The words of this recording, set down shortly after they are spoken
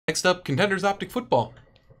Next up, Contenders Optic Football.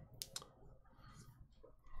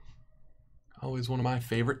 Always one of my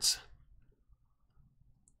favorites.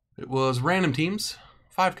 It was random teams,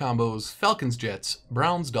 5 combos, Falcons, Jets,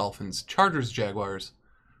 Browns, Dolphins, Chargers, Jaguars,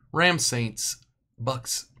 Rams, Saints,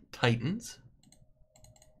 Bucks, Titans.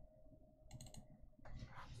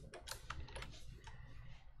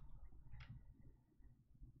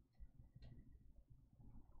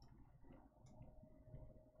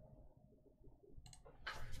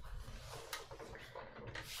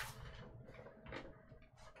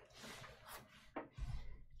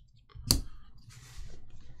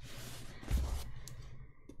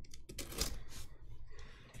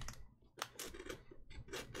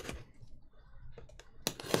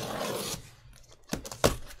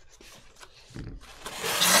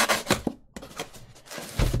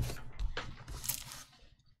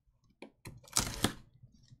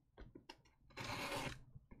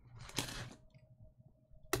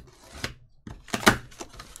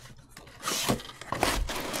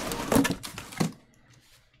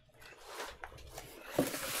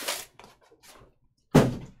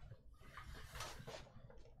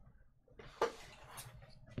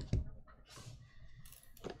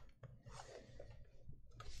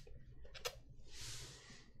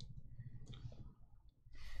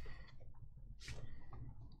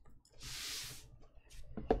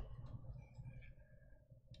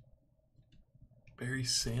 Barry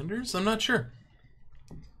Sanders? I'm not sure.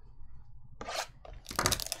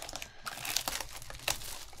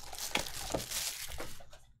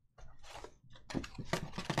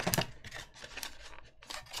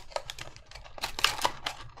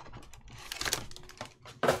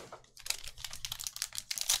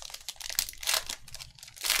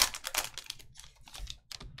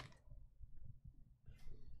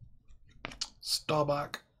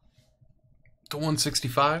 Staubach to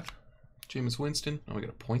 165. Jameis Winston. Oh, we got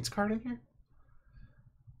a points card in here?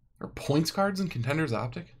 Are points cards in Contenders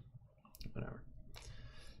Optic? Whatever.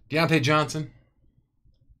 Deontay Johnson.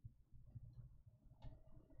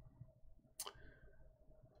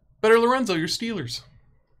 Better Lorenzo, your Steelers.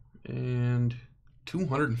 And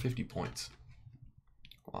 250 points.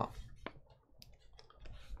 Wow.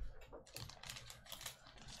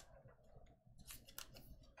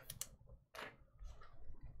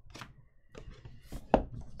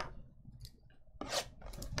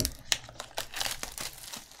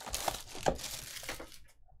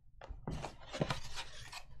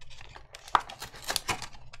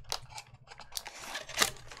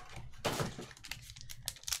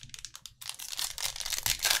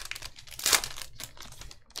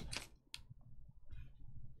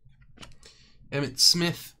 Emmett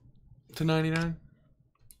Smith to 99.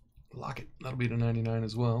 Lockett, that'll be to 99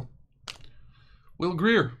 as well. Will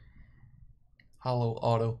Greer. Hollow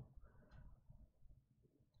auto.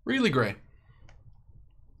 Really gray.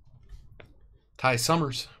 Ty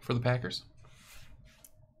Summers for the Packers.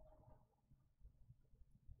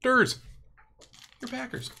 Durs. Your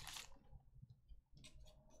Packers.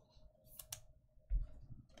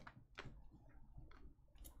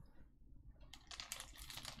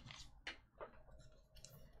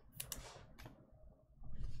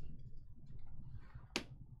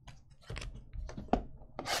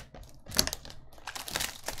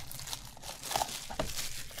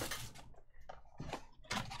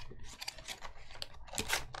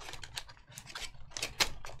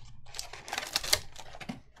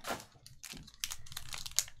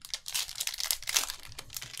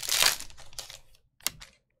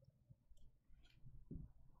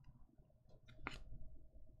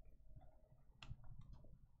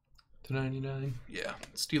 To 99. Yeah,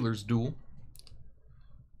 Steelers duel.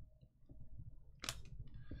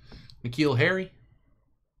 N'Keal Harry.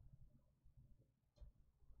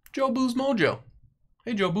 Joe Boo's Mojo.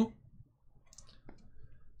 Hey, Joe Boo.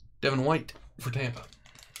 Devin White for Tampa.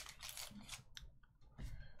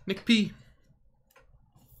 Nick P.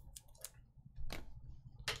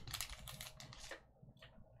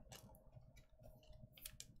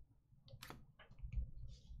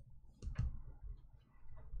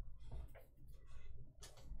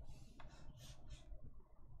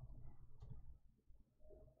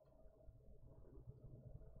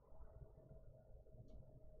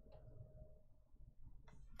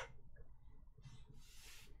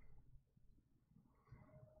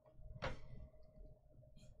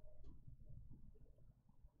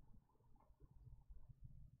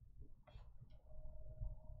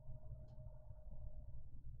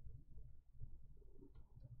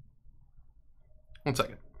 One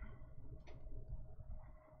second.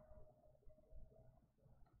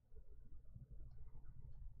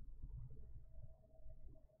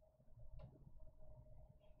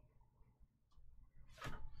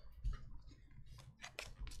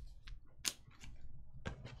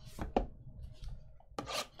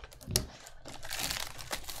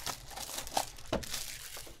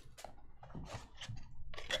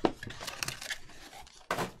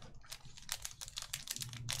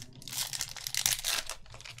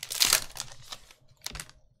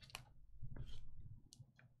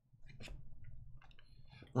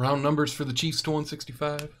 Round numbers for the Chiefs to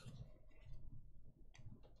 165.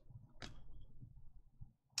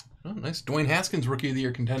 Oh, nice. Dwayne Haskins, Rookie of the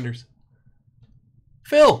Year Contenders.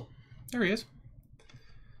 Phil! There he is.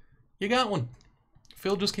 You got one.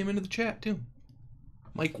 Phil just came into the chat, too.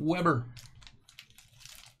 Mike Weber.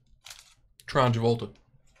 Tron Travolta.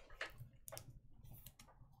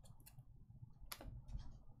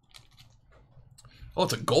 Oh,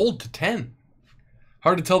 it's a gold to 10.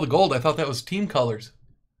 Hard to tell the gold. I thought that was team colors.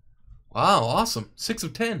 Wow, awesome. 6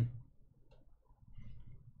 of 10.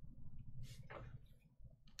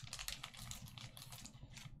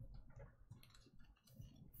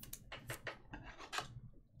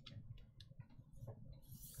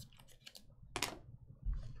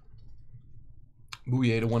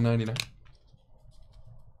 Bouye to 199.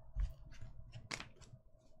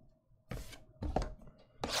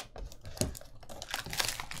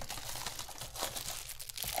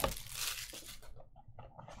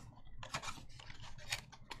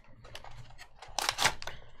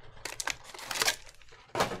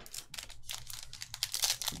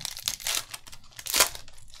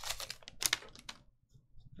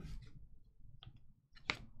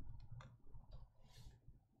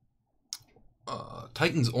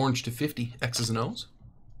 Titans orange to 50, X's and O's.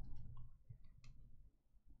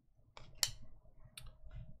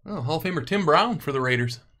 Oh, Hall of Famer Tim Brown for the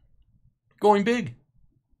Raiders. Going big.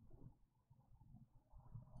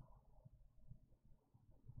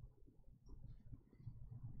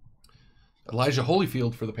 Elijah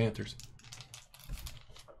Holyfield for the Panthers.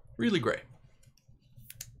 Really great.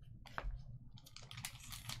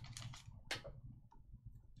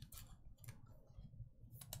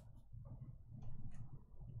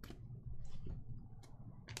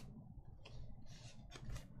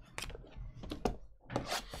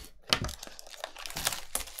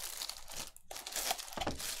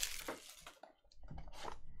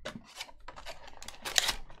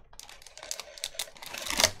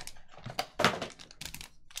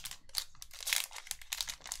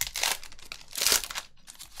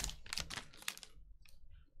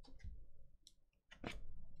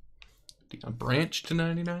 Deion Branch to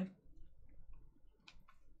 99.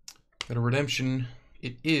 Got a redemption.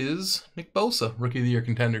 It is Nick Bosa, Rookie of the Year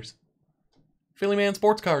Contenders. Philly Man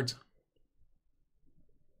Sports Cards.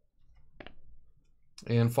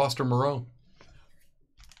 And Foster Moreau.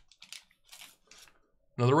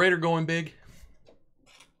 Another Raider going big.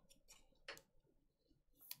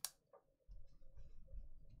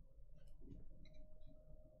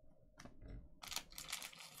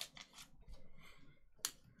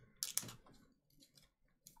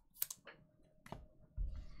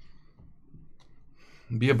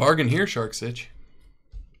 Be a bargain here, Shark Sitch.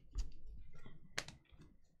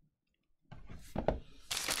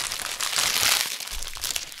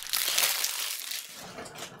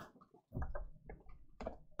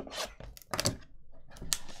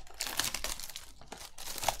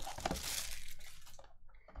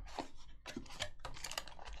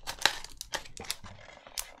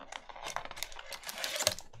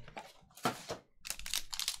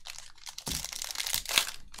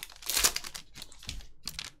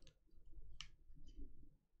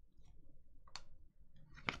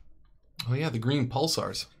 Oh yeah, the green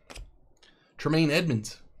pulsars. Tremaine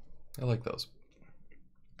Edmonds. I like those.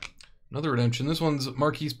 Another redemption. This one's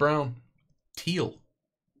Marquise Brown. Teal.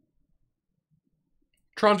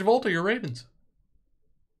 Tron Travolta, your Ravens.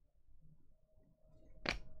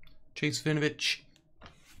 Chase Vinovich.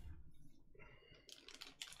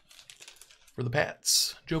 For the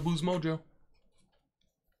Pats. Joe Boo's Mojo.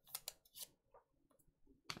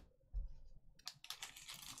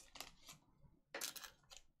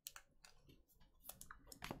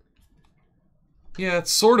 Yeah,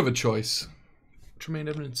 it's sort of a choice. Tremaine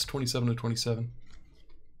Edmonds, 27 to 27.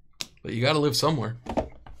 But you got to live somewhere.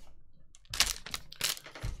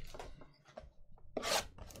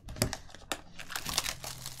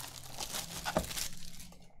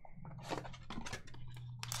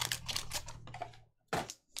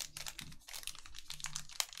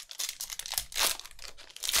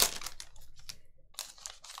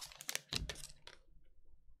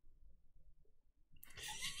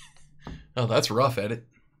 Oh, that's rough, edit.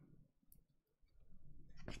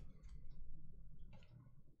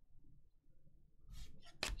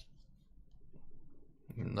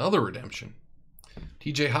 Another redemption.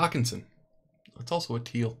 TJ Hawkinson. That's also a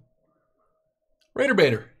teal. Raider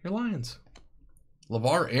Baiter, your Lions.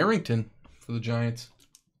 LeVar Arrington for the Giants.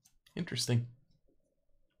 Interesting.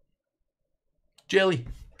 Jelly.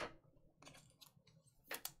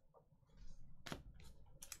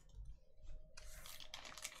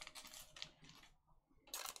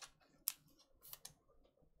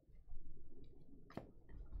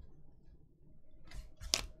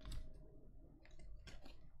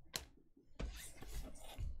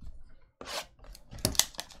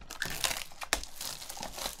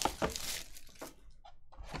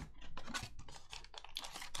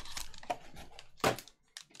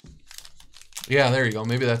 Yeah, there you go.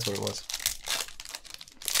 Maybe that's what it was.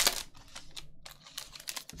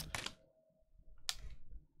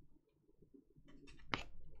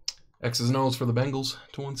 X's and O's for the Bengals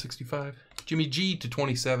to 165. Jimmy G to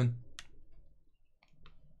 27.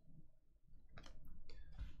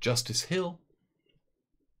 Justice Hill.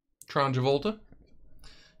 Tron Travolta.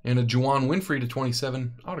 And a Juwan Winfrey to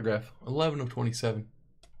 27 autograph. 11 of 27.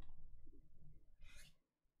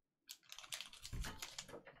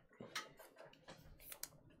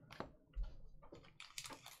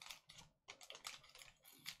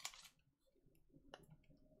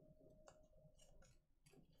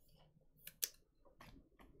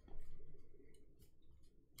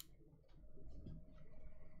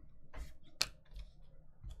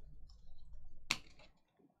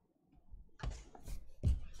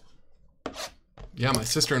 Yeah, my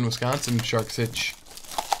sister in Wisconsin, Sharks Hitch.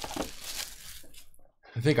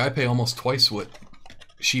 I think I pay almost twice what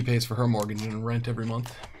she pays for her mortgage and rent every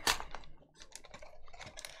month.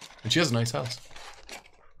 And she has a nice house.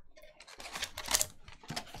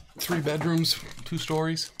 3 bedrooms, 2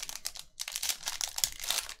 stories.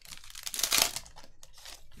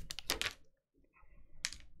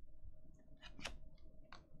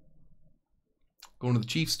 Going to the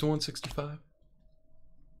Chiefs to 165.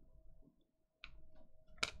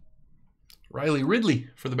 Riley Ridley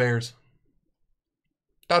for the Bears.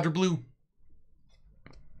 Dodger Blue.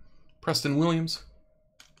 Preston Williams.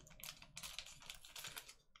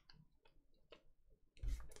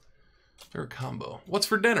 They're a combo. What's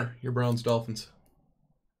for dinner? Your Browns Dolphins.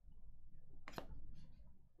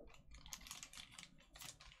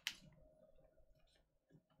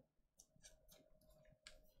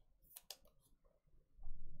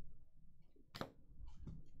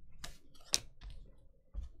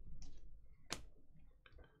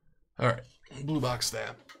 All right, blue box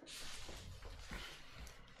stab.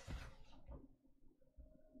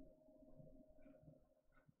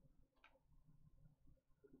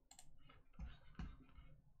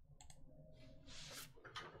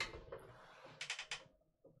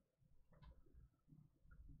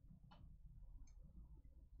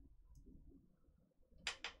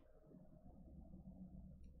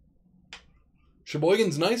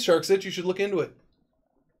 Sheboygan's nice, Sharks Hitch. You should look into it.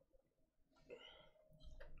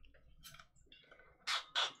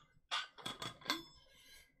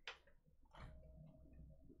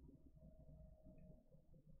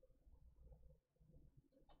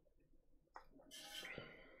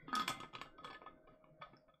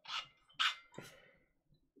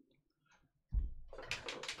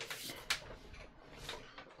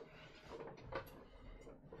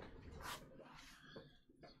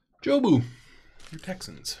 Jobu, your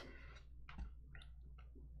Texans.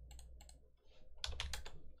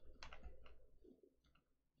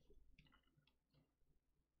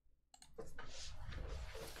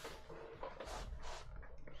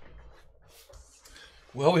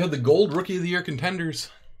 Well, we had the gold Rookie of the Year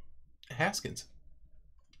contenders, Haskins.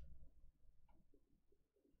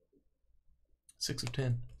 6 of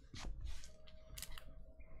 10.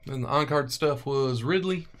 Then the on-card stuff was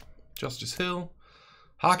Ridley, Justice Hill,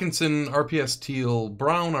 Hawkinson, RPS Teal,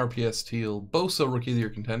 Brown, RPS Teal, Bosa, Rookie of the Year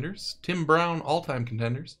contenders, Tim Brown, all-time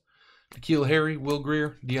contenders, N'Keal Harry, Will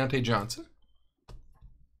Greer, Deontay Johnson.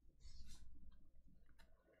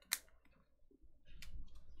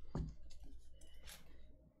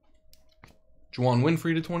 Juwan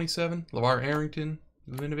Winfrey to 27, LeVar Arrington,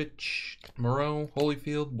 Vinovich, Moreau,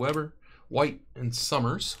 Holyfield, Weber, White, and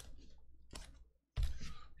Summers.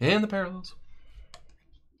 And the parallels.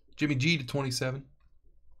 Jimmy G to 27.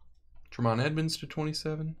 Tremont Edmonds to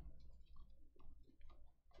 27.